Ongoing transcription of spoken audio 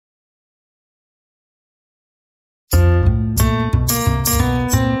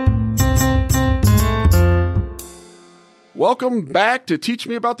Welcome back to Teach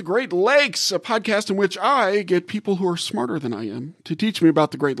Me About the Great Lakes, a podcast in which I get people who are smarter than I am to teach me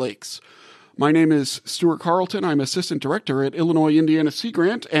about the Great Lakes. My name is Stuart Carlton. I'm Assistant Director at Illinois Indiana Sea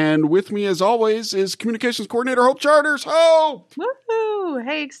Grant, and with me, as always, is Communications Coordinator Hope Charters. Hope! Woohoo!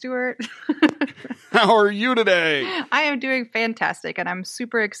 Hey, Stuart. How are you today? I am doing fantastic, and I'm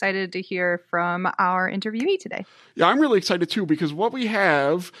super excited to hear from our interviewee today. Yeah, I'm really excited too, because what we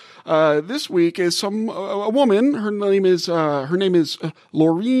have this week is a woman. Her name is Laureen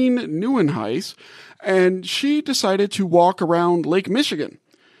Nieuwenhuis, and she decided to walk around Lake Michigan.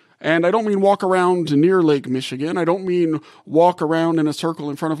 And I don't mean walk around near Lake Michigan. I don't mean walk around in a circle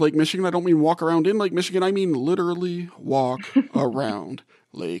in front of Lake Michigan. I don't mean walk around in Lake Michigan. I mean literally walk around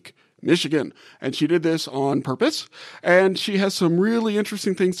Lake Michigan. And she did this on purpose. And she has some really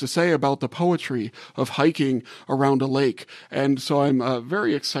interesting things to say about the poetry of hiking around a lake. And so I'm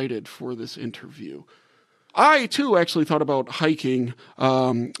very excited for this interview. I, too, actually thought about hiking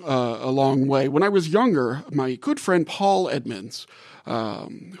a long way. When I was younger, my good friend Paul Edmonds,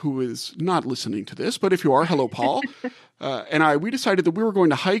 who is not listening to this, but if you are, hello, Paul, we decided that we were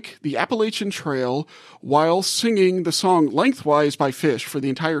going to hike the Appalachian Trail while singing the song Lengthwise by Phish for the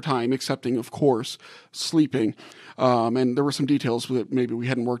entire time, excepting, of course, sleeping. And there were some details that maybe we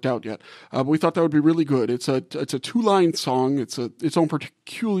hadn't worked out yet. But we thought that would be really good. It's a two-line song. It's its own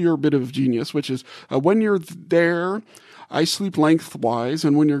peculiar bit of genius, which is when you're there, I sleep lengthwise,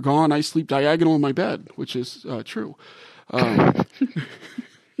 and when you're gone, I sleep diagonal in my bed, which is true.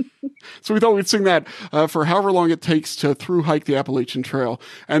 So we thought we'd sing that for however long it takes to through hike the Appalachian Trail.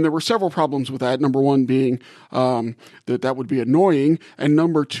 And there were several problems with that. Number one being that would be annoying, and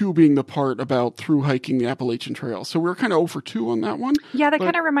number two being the part about through hiking the Appalachian Trail. So we were kind of 0 for 2 on that one. Yeah, that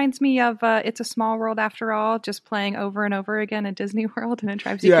kind of reminds me of It's a Small World After All, just playing over and over again at Disney World, and it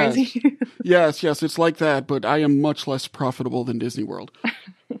drives you crazy. Yes, it's like that, but I am much less profitable than Disney World.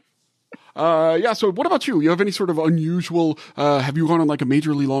 So what about you? You have any sort of unusual, have you gone on like a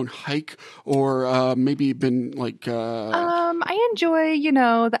majorly long hike or, maybe been like, I enjoy,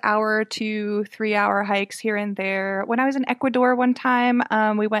 the hour to 3 hour hikes here and there. When I was in Ecuador one time,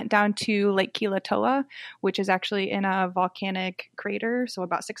 we went down to Lake Quilatoa, which is actually in a volcanic crater. So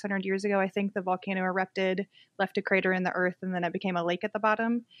about 600 years ago, I think the volcano erupted, left a crater in the earth, and then it became a lake at the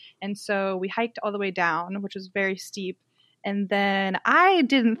bottom. And so we hiked all the way down, which was very steep. And then I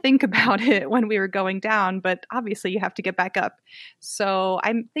didn't think about it when we were going down, but obviously you have to get back up. So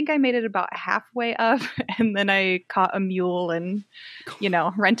I think I made it about halfway up, and then I caught a mule and,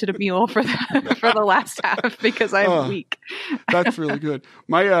 rented a mule for the last half because I'm weak. That's really good.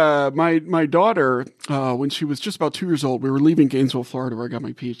 My daughter, when she was just about 2 years old, we were leaving Gainesville, Florida, where I got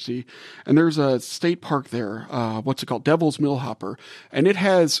my PhD, and there's a state park there. What's it called? Devil's Millhopper, and it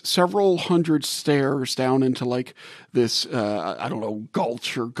has several hundred stairs down into like this. I don't know,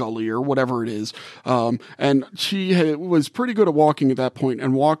 gulch or gully or whatever it is. And she was pretty good at walking at that point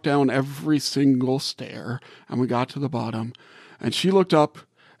and walked down every single stair. And we got to the bottom, and she looked up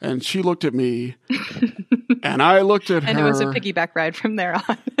and she looked at me and I looked at her. And it was a piggyback ride from there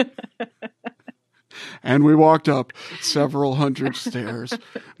on. And we walked up several hundred stairs,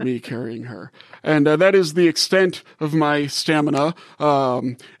 me carrying her. And that is the extent of my stamina,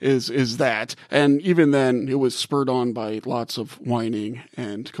 is that. And even then, it was spurred on by lots of whining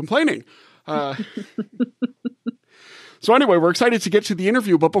and complaining. So anyway, we're excited to get to the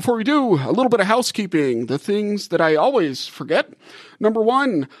interview. But before we do, a little bit of housekeeping. The things that I always forget. Number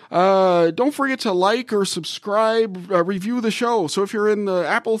one, don't forget to like or subscribe, review the show. So if you're in the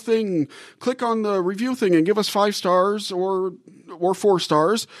Apple thing, click on the review thing and give us 5 stars or 4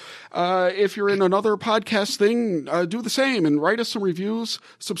 stars. If you're in another podcast thing, do the same and write us some reviews,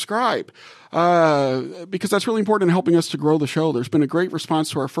 subscribe. Because that's really important in helping us to grow the show. There's been a great response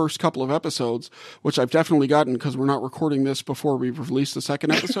to our first couple of episodes, which I've definitely gotten because we're not recording this before we've released the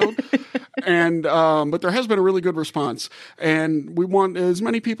second episode. But there has been a really good response, and we want as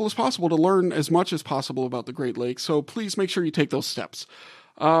many people as possible to learn as much as possible about the Great Lakes. So please make sure you take those steps.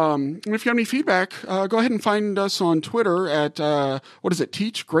 And if you have any feedback, go ahead and find us on Twitter at,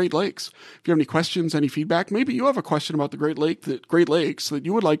 Teach Great Lakes. If you have any questions, any feedback, maybe you have a question about the Great Lakes that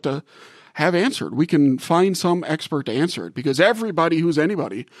you would like to have answered. We can find some expert to answer it, because everybody who's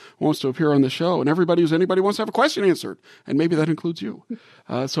anybody wants to appear on the show, and everybody who's anybody wants to have a question answered. And maybe that includes you.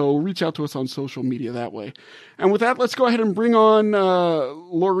 So reach out to us on social media that way. And with that, let's go ahead and bring on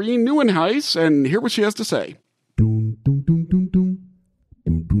Laureen Nieuwenhuis and hear what she has to say.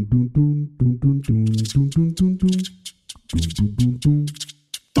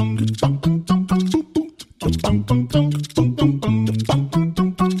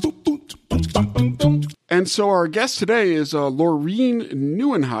 And so our guest today is Laureen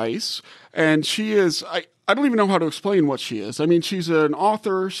Nieuwenhuis, and she is, I don't even know how to explain what she is. I mean, she's an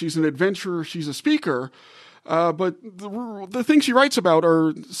author, she's an adventurer, she's a speaker, but the things she writes about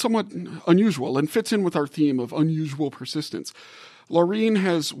are somewhat unusual and fits in with our theme of unusual persistence. Laureen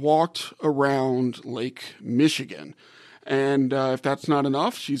has walked around Lake Michigan. And if that's not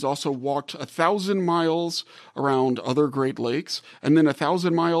enough, she's also walked 1,000 miles around other Great Lakes and then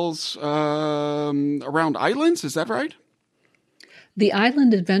 1,000 miles around islands. Is that right? The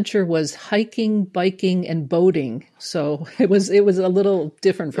island adventure was hiking, biking, and boating. So it was a little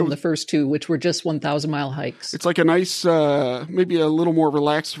different from the first two, which were just 1,000-mile hikes. It's like a nice, maybe a little more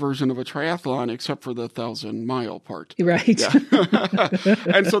relaxed version of a triathlon, except for the 1,000-mile part. Right. Yeah.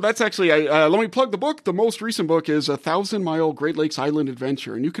 And so that's actually, let me plug the book. The most recent book is 1,000-Mile Great Lakes Island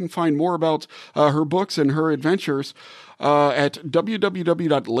Adventure. And you can find more about her books and her adventures at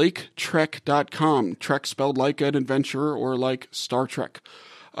www.laketrek.com. Trek spelled like an adventure or like Star Trek.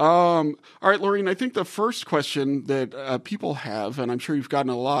 All right, Laureen, I think the first question that people have, and I'm sure you've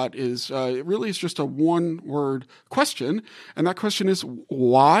gotten a lot, is it really is just a one-word question. And that question is,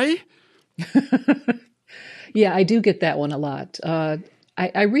 why? Yeah, I do get that one a lot.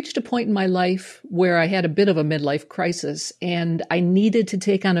 I reached a point in my life where I had a bit of a midlife crisis and I needed to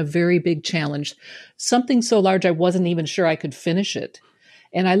take on a very big challenge, something so large I wasn't even sure I could finish it.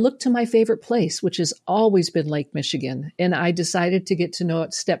 And I looked to my favorite place, which has always been Lake Michigan. And I decided to get to know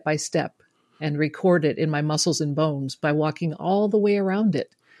it step by step and record it in my muscles and bones by walking all the way around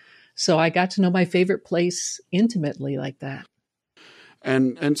it. So I got to know my favorite place intimately like that.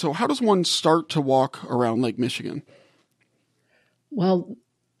 And so how does one start to walk around Lake Michigan? Well,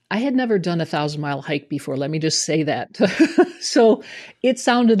 I had never done a 1,000-mile hike before. Let me just say that. So it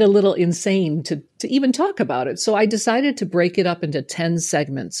sounded a little insane to even talk about it. So I decided to break it up into 10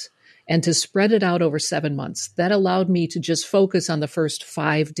 segments and to spread it out over 7 months. That allowed me to just focus on the first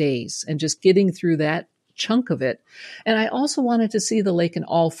 5 days and just getting through that chunk of it. And I also wanted to see the lake in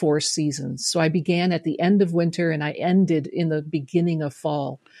all 4 seasons. So I began at the end of winter and I ended in the beginning of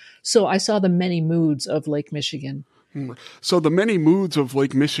fall. So I saw the many moods of Lake Michigan. So the many moods of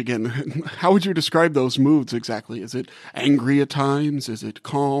Lake Michigan, how would you describe those moods exactly? Is it angry at times? Is it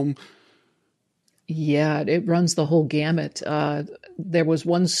calm? Yeah, it runs the whole gamut. There was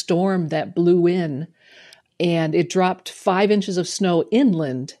one storm that blew in and it dropped 5 inches of snow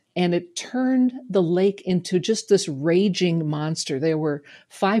inland and it turned the lake into just this raging monster. There were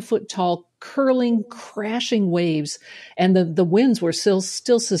 5-foot tall, curling, crashing waves, and the winds were still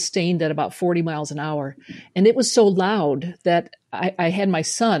sustained at about 40 miles an hour. And it was so loud that I had my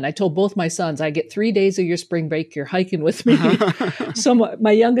son, I told both my sons, I get 3 days of your spring break, you're hiking with me. So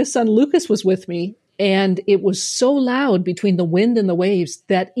my youngest son, Lucas, was with me. And it was so loud between the wind and the waves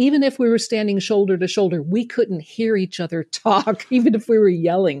that even if we were standing shoulder to shoulder, we couldn't hear each other talk, even if we were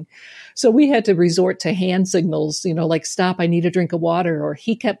yelling. So we had to resort to hand signals, like, stop, I need a drink of water. Or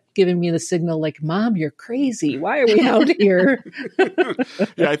he kept giving me the signal like, Mom, you're crazy. Why are we out here?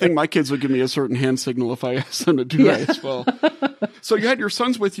 Yeah, I think my kids would give me a certain hand signal if I asked them to do that as well. So you had your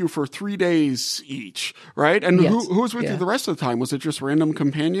sons with you for 3 days each, right? And yes. who was with you the rest of the time? Was it just random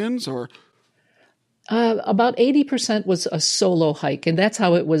companions or? About 80% was a solo hike, and that's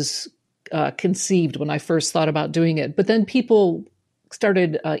how it was conceived when I first thought about doing it. But then people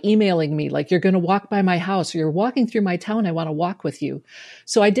started emailing me like, you're going to walk by my house, or you're walking through my town, I want to walk with you.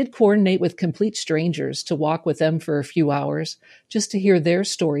 So I did coordinate with complete strangers to walk with them for a few hours just to hear their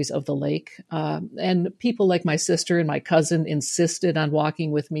stories of the lake. And people like my sister and my cousin insisted on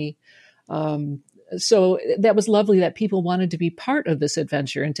walking with me. So that was lovely that people wanted to be part of this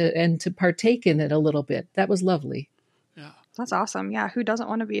adventure and to partake in it a little bit. That was lovely. Yeah. That's awesome. Yeah. Who doesn't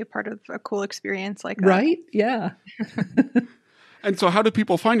want to be a part of a cool experience like that? Right? Yeah. And so how did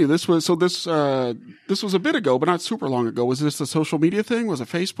people find you? This was a bit ago, but not super long ago. Was this a social media thing? Was it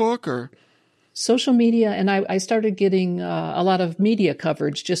Facebook or? Social media, and I started getting a lot of media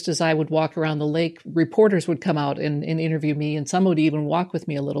coverage just as I would walk around the lake. Reporters would come out and interview me, and some would even walk with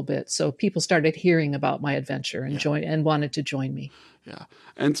me a little bit. So people started hearing about my adventure and wanted to join me. Yeah,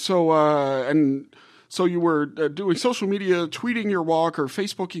 and so you were doing social media, tweeting your walk or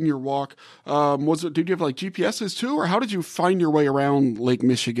Facebooking your walk. Did you have like GPSs too, or how did you find your way around Lake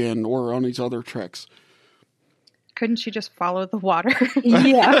Michigan or on these other treks? Couldn't you just follow the water?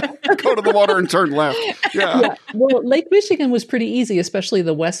 Yeah. Go to the water and turn left. Yeah. Well, Lake Michigan was pretty easy, especially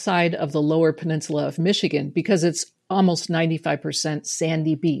the west side of the lower peninsula of Michigan, because it's almost 95%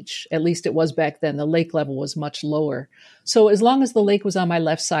 sandy beach. At least it was back then. The lake level was much lower. So as long as the lake was on my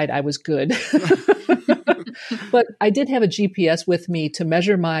left side, I was good. But I did have a GPS with me to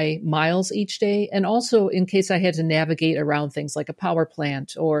measure my miles each day, and also in case I had to navigate around things like a power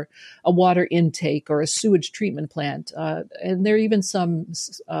plant or a water intake or a sewage treatment plant. And there are even some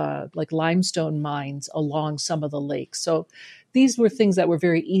like limestone mines along some of the lakes. So these were things that were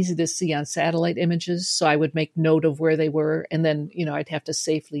very easy to see on satellite images. So I would make note of where they were, and then, I'd have to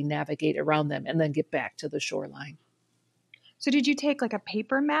safely navigate around them and then get back to the shoreline. So did you take like a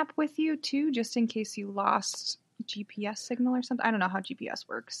paper map with you too, just in case you lost GPS signal or something? I don't know how GPS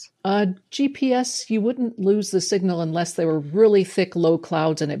works. GPS, you wouldn't lose the signal unless there were really thick, low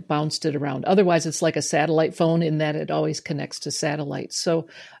clouds and it bounced it around. Otherwise, it's like a satellite phone in that it always connects to satellites. So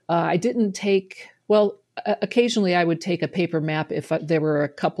I didn't take, occasionally I would take a paper map if there were a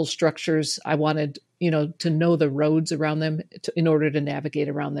couple structures I wanted, to know the roads around them in order to navigate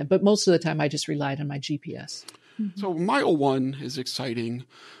around them. But most of the time I just relied on my GPS. So mile 1 is exciting.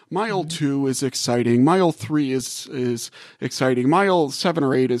 Mile 2 is exciting. Mile 3 is exciting. Mile 7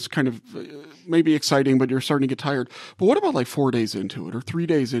 or 8 is kind of maybe exciting, but you're starting to get tired. But what about like 4 days into it or 3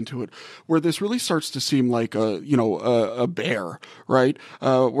 days into it, where this really starts to seem like a bear, right?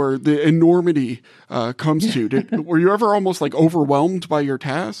 Where the enormity comes to. Were you ever almost like overwhelmed by your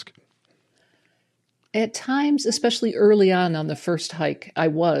task? At times, especially early on the first hike, I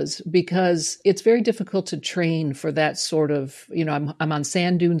was, because it's very difficult to train for that sort of, I'm on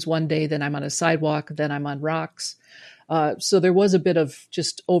sand dunes one day, then I'm on a sidewalk, then I'm on rocks. So there was a bit of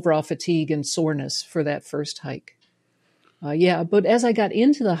just overall fatigue and soreness for that first hike. But as I got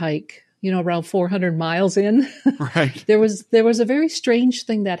into the hike, around 400 miles in, right, there was a very strange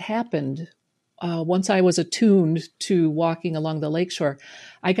thing that happened. Once I was attuned to walking along the lakeshore,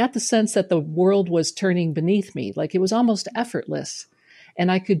 I got the sense that the world was turning beneath me, like it was almost effortless.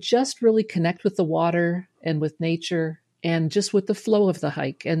 And I could just really connect with the water and with nature and just with the flow of the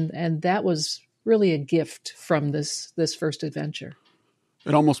hike. And that was really a gift from this first adventure.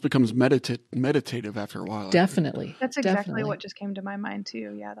 It almost becomes meditative after a while. Definitely. That's exactly what just came to my mind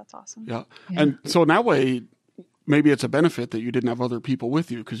too. Yeah, that's awesome. Yeah. And so in that way, maybe it's a benefit that you didn't have other people with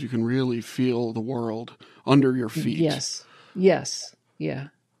you, because you can really feel the world under your feet. Yes. Yeah.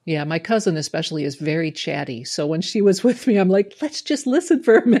 My cousin especially is very chatty. So when she was with me, I'm like, let's just listen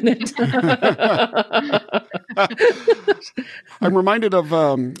for a minute. I'm reminded of,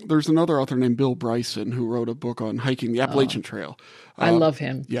 there's another author named Bill Bryson who wrote a book on hiking the Appalachian Trail. I love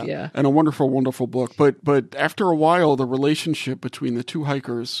him. Yeah. And a wonderful, wonderful book. But after a while, the relationship between the two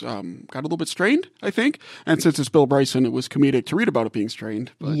hikers got a little bit strained, I think. And since it's Bill Bryson, it was comedic to read about it being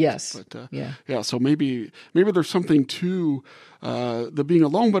strained. Yes. Yeah. So maybe there's something to the being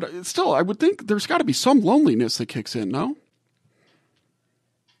alone. But still, I would think there's got to be some loneliness that kicks in, no?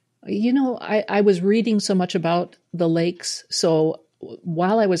 I was reading so much about the lakes. So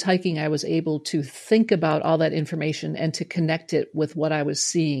while I was hiking, I was able to think about all that information and to connect it with what I was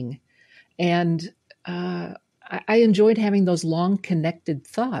seeing. And I enjoyed having those long connected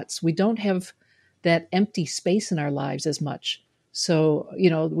thoughts. We don't have that empty space in our lives as much. So,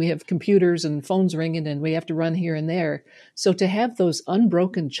 we have computers and phones ringing and we have to run here and there. So to have those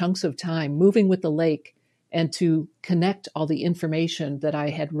unbroken chunks of time moving with the lake and to connect all the information that I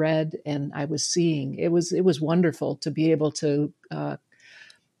had read and I was seeing, it was wonderful to be able to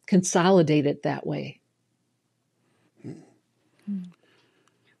consolidate it that way.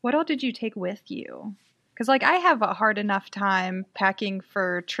 What all did you take with you? Because I have a hard enough time packing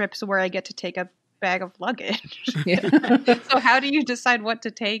for trips where I get to take a bag of luggage. Yeah. So how do you decide what to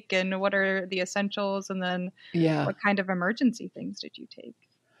take and what are the essentials? And then what kind of emergency things did you take?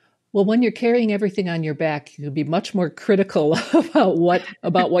 Well, when you're carrying everything on your back, you can be much more critical about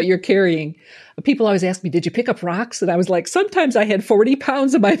what you're carrying. People always ask me, did you pick up rocks? And I was like, sometimes I had 40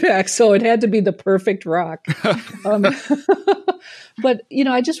 pounds on my back, so it had to be the perfect rock. But,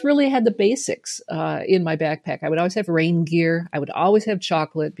 I just really had the basics in my backpack. I would always have rain gear. I would always have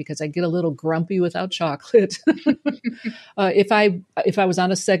chocolate because I get a little grumpy without chocolate. If I was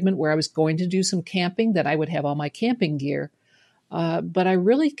on a segment where I was going to do some camping, then I would have all my camping gear. But I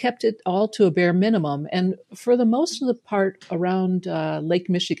really kept it all to a bare minimum. And for the most of the part around Lake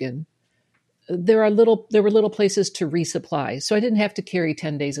Michigan, there were little places to resupply. So I didn't have to carry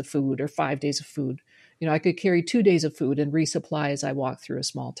 10 days of food or 5 days of food. I could carry 2 days of food and resupply as I walked through a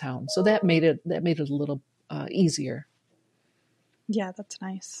small town. So that made it a little easier. Yeah, that's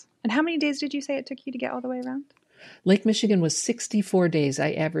nice. And how many days did you say it took you to get all the way around? Lake Michigan was 64 days.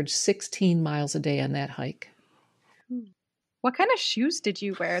 I averaged 16 miles a day on that hike. What kind of shoes did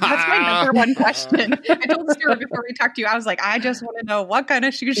you wear? That's my number one question. I told Sarah before we talked to you, I was like, I just want to know what kind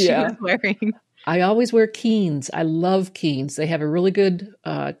of shoes she was wearing. I always wear Keens. I love Keens. They have a really good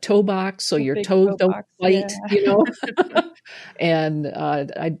toe box, so A your big toes toe don't box, bite, yeah. and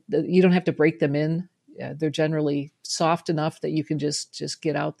you don't have to break them in. They're generally soft enough that you can just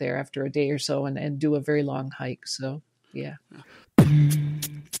get out there after a day or so and do a very long hike. So, yeah.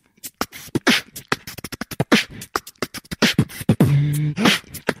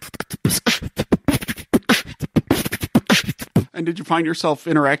 And did you find yourself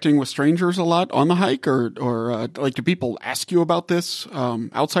interacting with strangers a lot on the hike, or like, do people ask you about this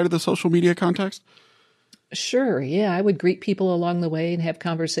outside of the social media context? Sure. Yeah. I would greet people along the way and have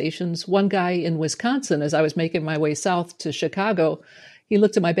conversations. One guy in Wisconsin, as I was making my way south to Chicago, he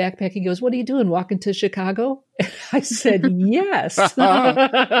looked at my backpack. He goes, "What are you doing? Walking to Chicago?" I said, "Yes." That's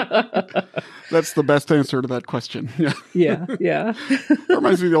the best answer to that question. Yeah. Yeah. Yeah. It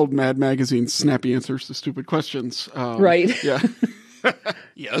reminds me of the old Mad Magazine snappy answers to stupid questions. Right. Yeah.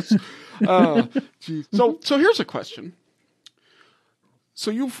 Yes. Geez. So here's a question. So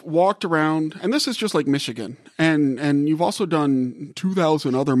you've walked around, and this is just like Michigan, and you've also done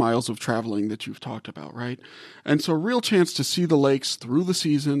 2,000 other miles of traveling that you've talked about, right? And so a real chance to see the lakes through the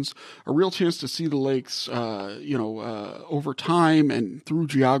seasons, a real chance to see the lakes, over time and through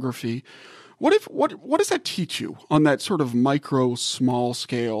geography. What does that teach you on that sort of micro, small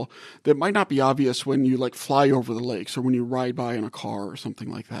scale that might not be obvious when you like fly over the lakes or when you ride by in a car or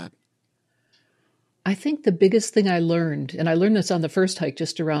something like that? I think the biggest thing I learned, and I learned this on the first hike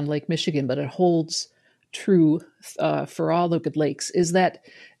just around Lake Michigan, but it holds true for all the good lakes, is that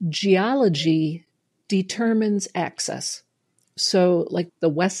geology determines access. So, like the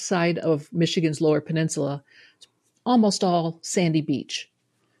west side of Michigan's Lower Peninsula, almost all sandy beach.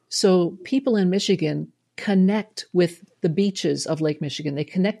 So people in Michigan connect with the beaches of Lake Michigan. They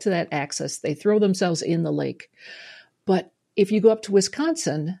connect to that access. They throw themselves in the lake. But if you go up to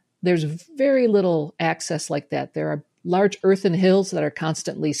Wisconsin, there's very little access like that. There are large earthen hills that are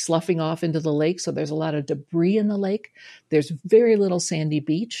constantly sloughing off into the lake, so there's a lot of debris in the lake. There's very little sandy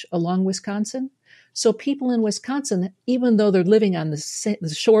beach along Wisconsin. So people in Wisconsin, even though they're living on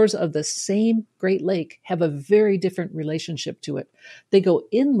the shores of the same Great Lake, have a very different relationship to it. They go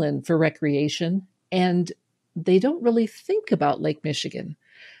inland for recreation, and they don't really think about Lake Michigan.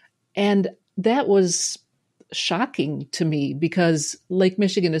 And that was shocking to me because Lake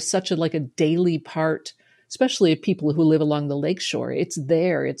Michigan is such a daily part, especially of people who live along the lakeshore. It's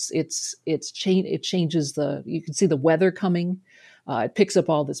there. It changes you can see the weather coming. It picks up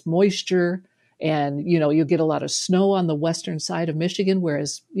all this moisture, and you'll get a lot of snow on the western side of Michigan,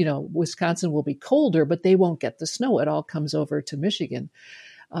 whereas Wisconsin will be colder, but they won't get the snow. It all comes over to Michigan.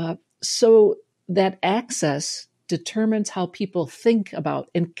 So that access determines how people think about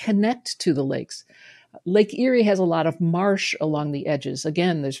and connect to the lakes. Lake Erie has a lot of marsh along the edges.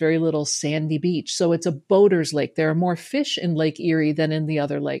 Again, there's very little sandy beach. So it's a boater's lake. There are more fish in Lake Erie than in the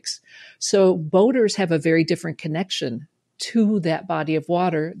other lakes. So boaters have a very different connection to that body of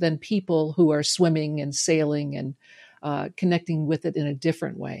water than people who are swimming and sailing and connecting with it in a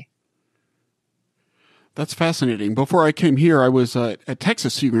different way. That's fascinating. Before I came here, I was at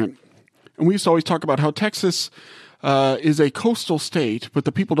Texas Sea Grant, and we used to always talk about how Texas is a coastal state, but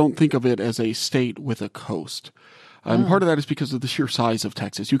the people don't think of it as a state with a coast. And part of that is because of the sheer size of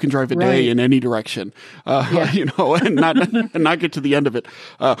Texas. You can drive a day in any direction, and not get to the end of it,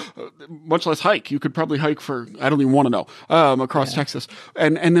 much less hike. You could probably hike for, I don't even want to know, across Texas.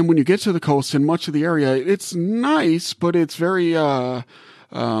 And then when you get to the coast in much of the area, it's nice, but it's very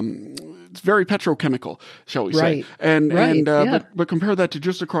petrochemical, shall we say. But compare that to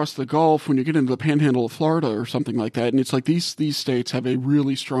just across the Gulf when you get into the panhandle of Florida or something like that. And it's like these states have a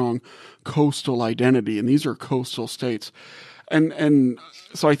really strong coastal identity, and these are coastal states. And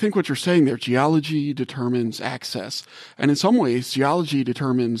so I think what you're saying there, geology determines access. And in some ways, geology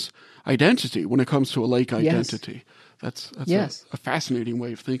determines identity when it comes to a lake identity. That's a fascinating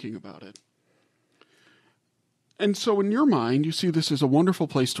way of thinking about it. And so in your mind, you see this as a wonderful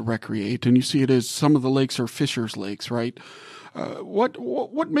place to recreate, and you see it as some of the lakes are fishers' lakes, right?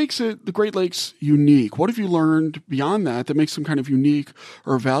 What makes the Great Lakes unique? What have you learned beyond that makes them kind of unique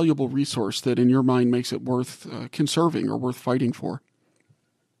or a valuable resource that in your mind makes it worth conserving or worth fighting for?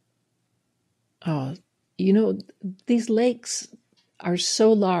 These lakes are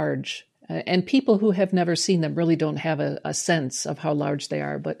so large, and people who have never seen them really don't have a sense of how large they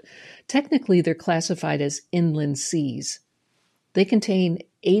are. But technically, they're classified as inland seas. They contain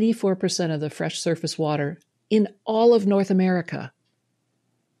 84% of the fresh surface water in all of North America.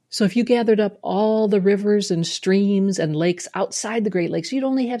 So if you gathered up all the rivers and streams and lakes outside the Great Lakes, you'd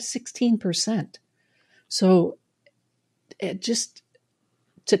only have 16%. So just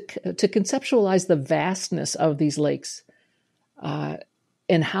to conceptualize the vastness of these lakes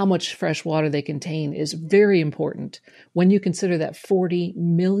and how much fresh water they contain is very important when you consider that 40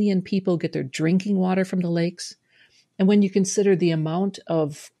 million people get their drinking water from the lakes. And when you consider the amount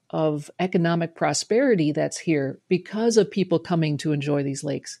of economic prosperity that's here because of people coming to enjoy these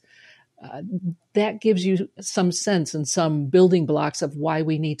lakes, that gives you some sense and some building blocks of why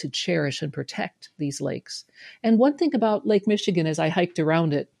we need to cherish and protect these lakes. And one thing about Lake Michigan, as I hiked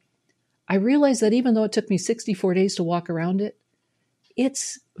around it, I realized that even though it took me 64 days to walk around it,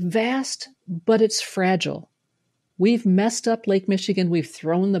 it's vast, but it's fragile. We've messed up Lake Michigan. We've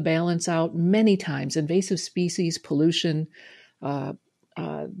thrown the balance out many times. Invasive species, pollution, the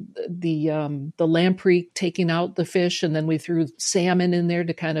lamprey taking out the fish, and then we threw salmon in there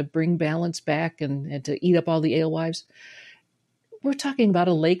to kind of bring balance back and to eat up all the alewives. We're talking about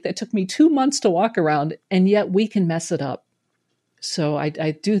a lake that took me 2 months to walk around, and yet we can mess it up. So I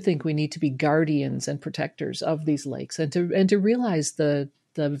do think we need to be guardians and protectors of these lakes and to realize the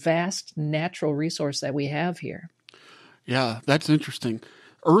vast natural resource that we have here. Yeah, that's interesting.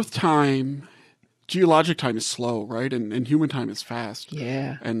 Earth time, geologic time is slow, right? And human time is fast.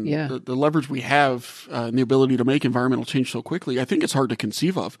 Yeah. And yeah. The leverage we have and the ability to make environmental change so quickly, I think it's hard to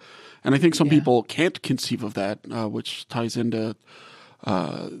conceive of. And I think some people can't conceive of that, which ties into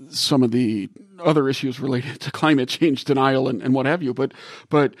some of the other issues related to climate change denial and what have you. But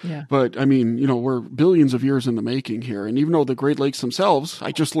I mean, you know, we're billions of years in the making here. And even though the Great Lakes themselves,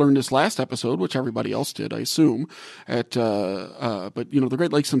 I just learned this last episode, which everybody else did, I assume, but you know, the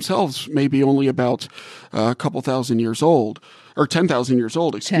Great Lakes themselves may be only about a couple thousand years old. Or 10,000 years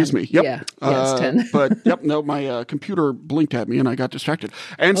old, excuse 10. me. Yep. Yeah, it's 10. But no, my computer blinked at me and I got distracted.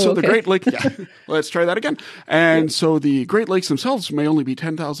 And so the Great Lakes, let's try that again. And so the Great Lakes themselves may only be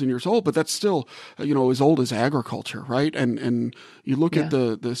 10,000 years old, but that's still, you know, as old as agriculture, right? And you look at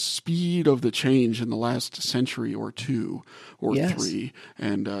the speed of the change in the last century or two or three,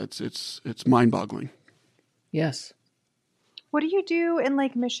 and it's mind-boggling. Yes. What do you do in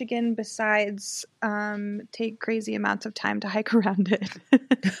Lake Michigan besides take crazy amounts of time to hike around it?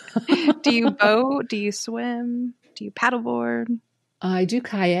 Do you boat? Do you swim? Do you paddleboard? I do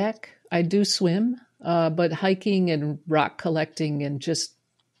kayak. I do swim, but hiking and rock collecting and just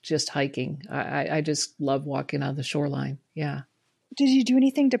hiking. I just love walking on the shoreline. Yeah. Did you do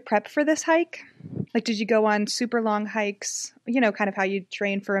anything to prep for this hike? Like, did you go on super long hikes? You know, kind of how you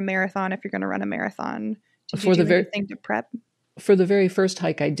train for a marathon if you're going to run a marathon. Did you do anything to prep? For the very first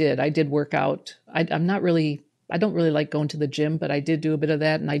hike I did work out. I don't really like going to the gym, but I did do a bit of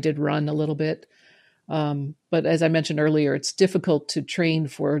that and I did run a little bit. But as I mentioned earlier, it's difficult to train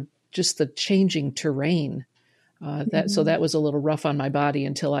for just the changing terrain. So that was a little rough on my body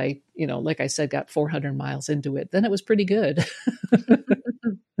until I, you know, like I said, got 400 miles into it. Then it was pretty good.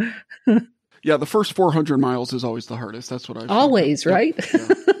 Yeah. The first 400 miles is always the hardest. That's what I've always, found. right? Yeah.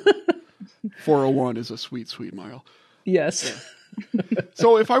 401 is a sweet, sweet mile. Yes. Yeah.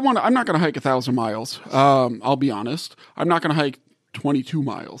 So if I'm not going to hike 1,000 miles. I'll be honest. I'm not going to hike 22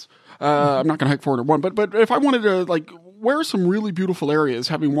 miles. I'm not going to hike 401. But if I wanted to, like, where are some really beautiful areas,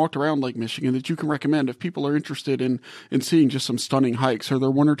 having walked around Lake Michigan, that you can recommend if people are interested in seeing just some stunning hikes? Are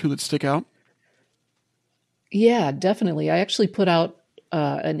there one or two that stick out? Yeah, definitely. I actually put out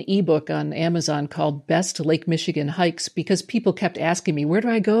an ebook on Amazon called Best Lake Michigan Hikes because people kept asking me, where do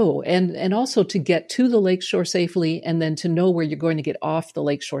I go? And also to get to the lakeshore safely and then to know where you're going to get off the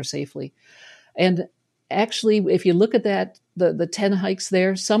lakeshore safely. And actually, if you look at that, the 10 hikes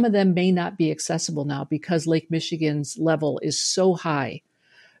there, some of them may not be accessible now because Lake Michigan's level is so high.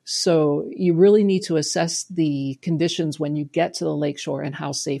 So you really need to assess the conditions when you get to the lakeshore and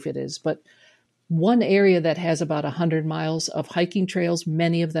how safe it is. But one area that has about 100 miles of hiking trails,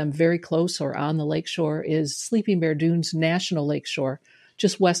 many of them very close or on the lakeshore, is Sleeping Bear Dunes National Lakeshore,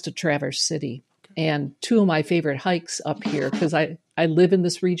 just west of Traverse City. And two of my favorite hikes up here, because I live in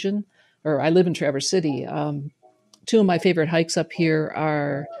this region, or I live in Traverse City. Two of my favorite hikes up here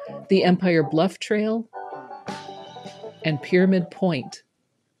are the Empire Bluff Trail and Pyramid Point.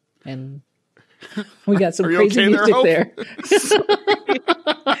 And we got some crazy music there.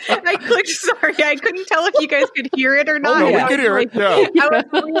 I couldn't tell if you guys could hear it or not. Oh, no, we could hear it. Yeah. I was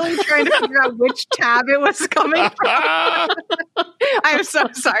really trying to figure out which tab it was coming from. I'm so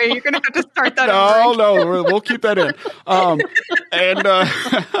sorry. You're going to have to start that over. No, we'll keep that in.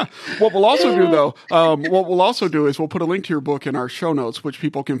 What we'll also do is we'll put a link to your book in our show notes, which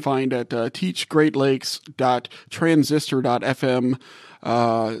people can find at teachgreatlakes.transistor.fm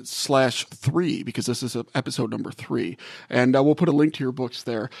 /3, because this is episode number 3. And we'll put a link to your book books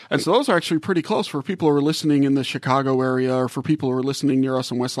there. And so those are actually pretty close for people who are listening in the Chicago area or for people who are listening near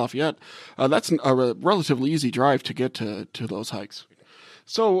us in West Lafayette. That's a relatively easy drive to get to those hikes.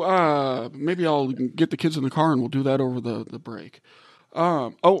 So maybe I'll get the kids in the car and we'll do that over the break.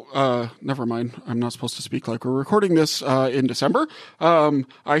 Never mind. I'm not supposed to speak like we're recording this in December.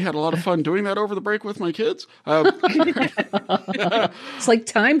 I had a lot of fun doing that over the break with my kids. It's like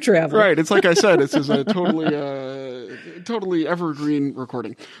time travel. Right. It's like I said, this is a totally evergreen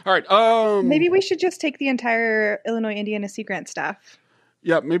recording. All right. Maybe we should just take the entire Illinois Indiana Sea Grant staff.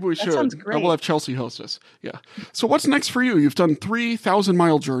 Yeah, maybe we should. Sounds great. We'll have Chelsea host us. Yeah. So what's next for you? You've done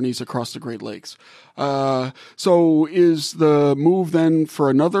 3,000-mile journeys across the Great Lakes. So is the move then for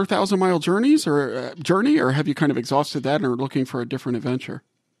another 1,000-mile journey, or have you kind of exhausted that and are looking for a different adventure?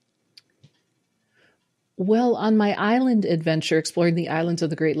 Well, on my island adventure, exploring the islands of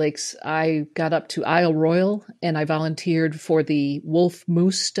the Great Lakes, I got up to Isle Royale and I volunteered for the wolf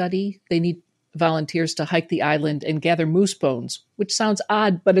moose study. They need volunteers to hike the island and gather moose bones, which sounds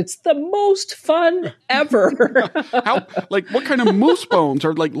odd, but it's the most fun ever. What kind of moose bones?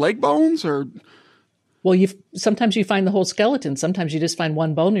 Are like leg bones or? Well, sometimes you find the whole skeleton. Sometimes you just find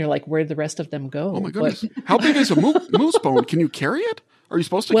one bone and you're like, where'd the rest of them go? Oh my goodness. How big is a moose bone? Can you carry it? Are you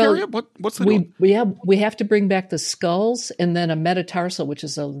supposed to carry it? What's the deal? We have to bring back the skulls and then a metatarsal, which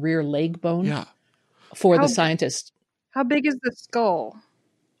is a rear leg bone for the scientist. How big is the skull?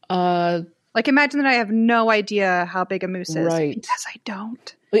 Imagine that I have no idea how big a moose is. Right. Because I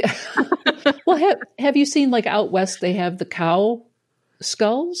don't. Well, have you seen out west, they have the cow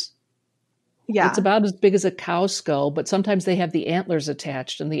skulls? Yeah. It's about as big as a cow skull, but sometimes they have the antlers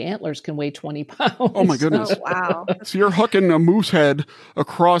attached, and the antlers can weigh 20 pounds. Oh, my goodness. Oh, wow. So you're hooking a moose head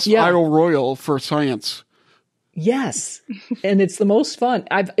across Isle Royale for science. Yes. And it's the most fun.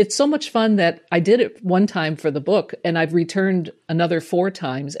 It's so much fun that I did it one time for the book and I've returned another 4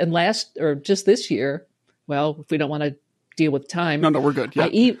 times. And just this year, well, if we don't want to deal with time. No, we're good. Yeah.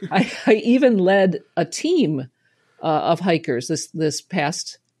 I even led a team of hikers this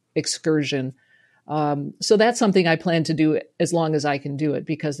past excursion. So that's something I plan to do as long as I can do it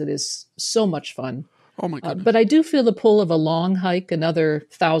because it is so much fun. Oh my goodness. But I do feel the pull of a long hike, another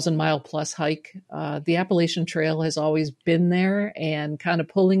 1,000-mile plus hike. The Appalachian Trail has always been there and kind of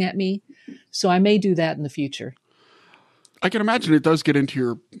pulling at me. So I may do that in the future. I can imagine it does get into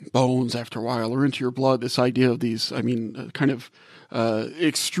your bones after a while or into your blood, this idea of these, kind of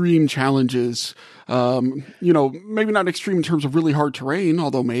extreme challenges. Maybe not extreme in terms of really hard terrain,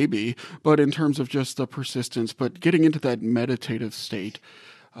 although maybe, but in terms of just the persistence, but getting into that meditative state.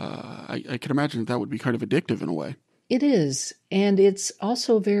 I can imagine that would be kind of addictive in a way. It is. And it's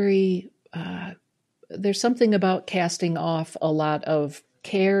also very, there's something about casting off a lot of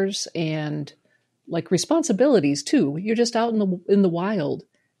cares and responsibilities too. You're just out in the wild,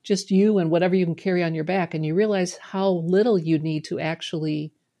 just you and whatever you can carry on your back. And you realize how little you need to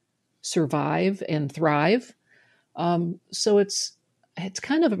actually survive and thrive. So it's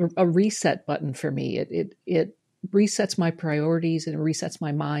kind of a reset button for me. It resets my priorities and resets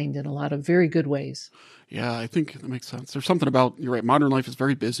my mind in a lot of very good ways. Yeah, I think that makes sense. There's something about, you're right, modern life is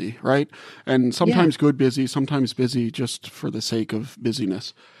very busy, right? And sometimes good busy, sometimes busy just for the sake of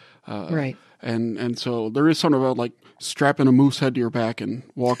busyness. Right. And so there is something about strapping a moose head to your back and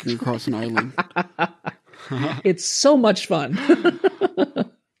walking across an island. It's so much fun.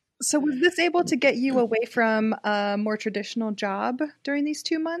 So was this able to get you away from a more traditional job during these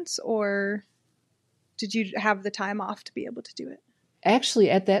 2 months, or did you have the time off to be able to do it? Actually,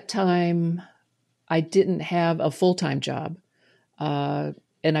 at that time, I didn't have a full-time job. And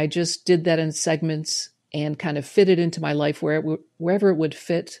I just did that in segments and kind of fit it into my life wherever it would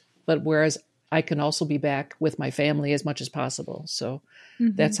fit, but whereas I can also be back with my family as much as possible. So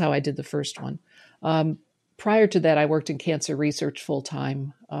that's how I did the first one. Prior to that, I worked in cancer research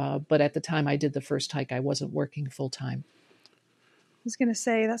full-time. But at the time I did the first hike, I wasn't working full-time. I was going to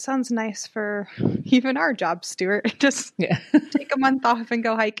say, that sounds nice for even our job, Stuart. Just take a month off and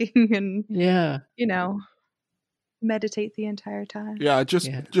go hiking and, meditate the entire time. Yeah,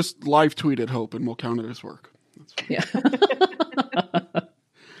 just live tweet at Hope and we'll count it as work. Yeah.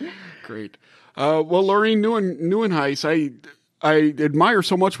 Great. Well, Laureen Nieuwenhuis, I admire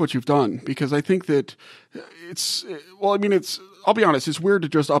so much what you've done because I think that well, I mean, I'll be honest, it's weird to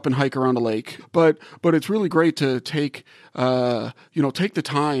just up and hike around a lake, but it's really great to take the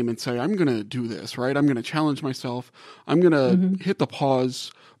time and say, I'm going to do this, right? I'm going to challenge myself. I'm going to hit the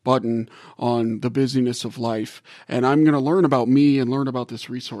pause button on the busyness of life, and I'm going to learn about me and learn about this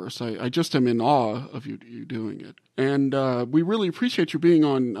resource. I just am in awe of you doing it. And we really appreciate you being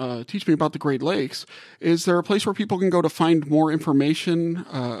on Teach Me About the Great Lakes. Is there a place where people can go to find more information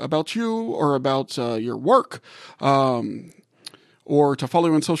about you or about your work, or to follow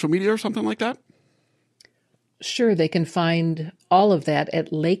you on social media or something like that? Sure, they can find all of that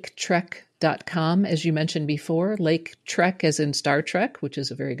at laketrek.com, as you mentioned before. Lake Trek as in Star Trek, which is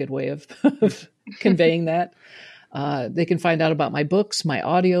a very good way of conveying that. They can find out about my books, my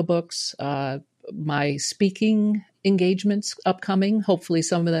audiobooks, my speaking engagements upcoming. Hopefully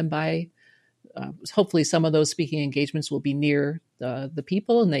some of those speaking engagements will be near the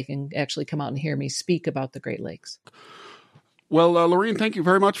people, and they can actually come out and hear me speak about the Great Lakes. Well, Laureen, thank you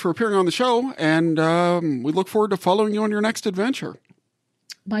very much for appearing on the show, and we look forward to following you on your next adventure.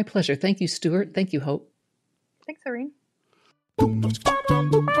 My pleasure. Thank you, Stuart. Thank you, Hope. Thanks, Laureen.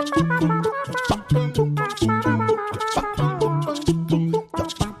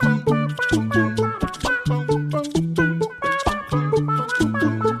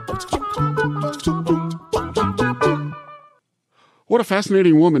 What a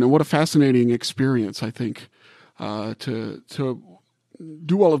fascinating woman, and what a fascinating experience, I think, to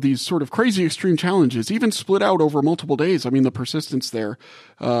do all of these sort of crazy extreme challenges, even split out over multiple days. I mean, the persistence there.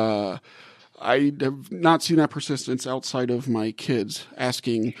 I have not seen that persistence outside of my kids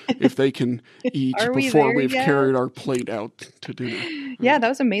asking if they can eat before we've carried our plate out to dinner. Yeah, that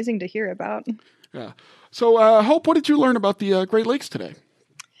was amazing to hear about. Yeah. So, Hope, what did you learn about the Great Lakes today?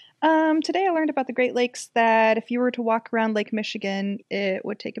 Today I learned about the Great Lakes that if you were to walk around Lake Michigan, it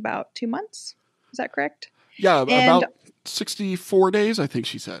would take about 2 months. Is that correct? Yeah, about 64 days, I think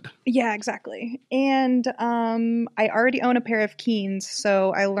she said. Yeah, exactly. And I already own a pair of Keens,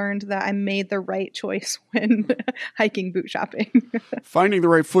 so I learned that I made the right choice when hiking boot shopping. Finding the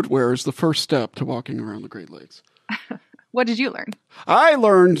right footwear is the first step to walking around the Great Lakes. What did you learn? I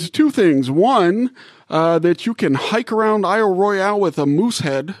learned 2 things. One, that you can hike around Isle Royale with a moose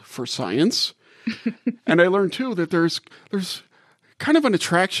head for science. And I learned, too, that there's kind of an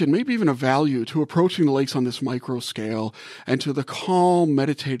attraction, maybe even a value, to approaching the lakes on this micro scale and to the calm,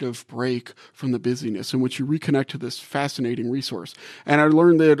 meditative break from the busyness in which you reconnect to this fascinating resource. And I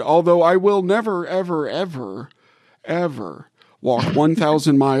learned that although I will never, ever, ever, ever walk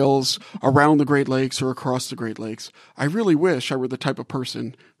 1,000 miles around the Great Lakes or across the Great Lakes, I really wish I were the type of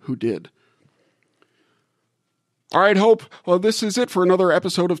person who did. All right, Hope. Well, this is it for another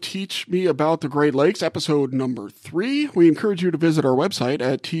episode of Teach Me About the Great Lakes, episode number 3. We encourage you to visit our website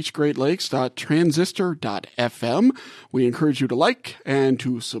at teachgreatlakes.transistor.fm. We encourage you to like and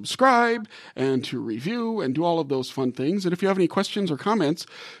to subscribe and to review and do all of those fun things. And if you have any questions or comments,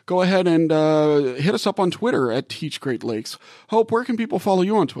 go ahead and hit us up on Twitter at Teach Great Lakes. Hope, where can people follow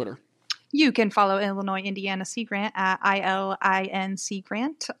you on Twitter? You can follow Illinois Indiana Sea Grant at ILINC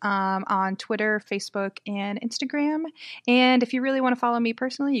Grant on Twitter, Facebook, and Instagram. And if you really want to follow me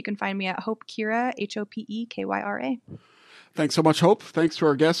personally, you can find me at Hope Kyra, HOPEKYRA. Thanks so much, Hope. Thanks to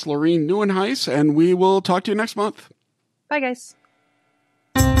our guest, Laureen Nieuwenhuis, and we will talk to you next month. Bye, guys.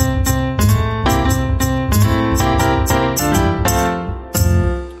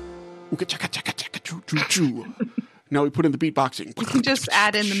 Now we put in the beatboxing. You can just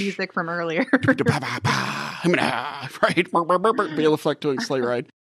add in the music from earlier. Right? Bale Effect doing Sleigh Ride.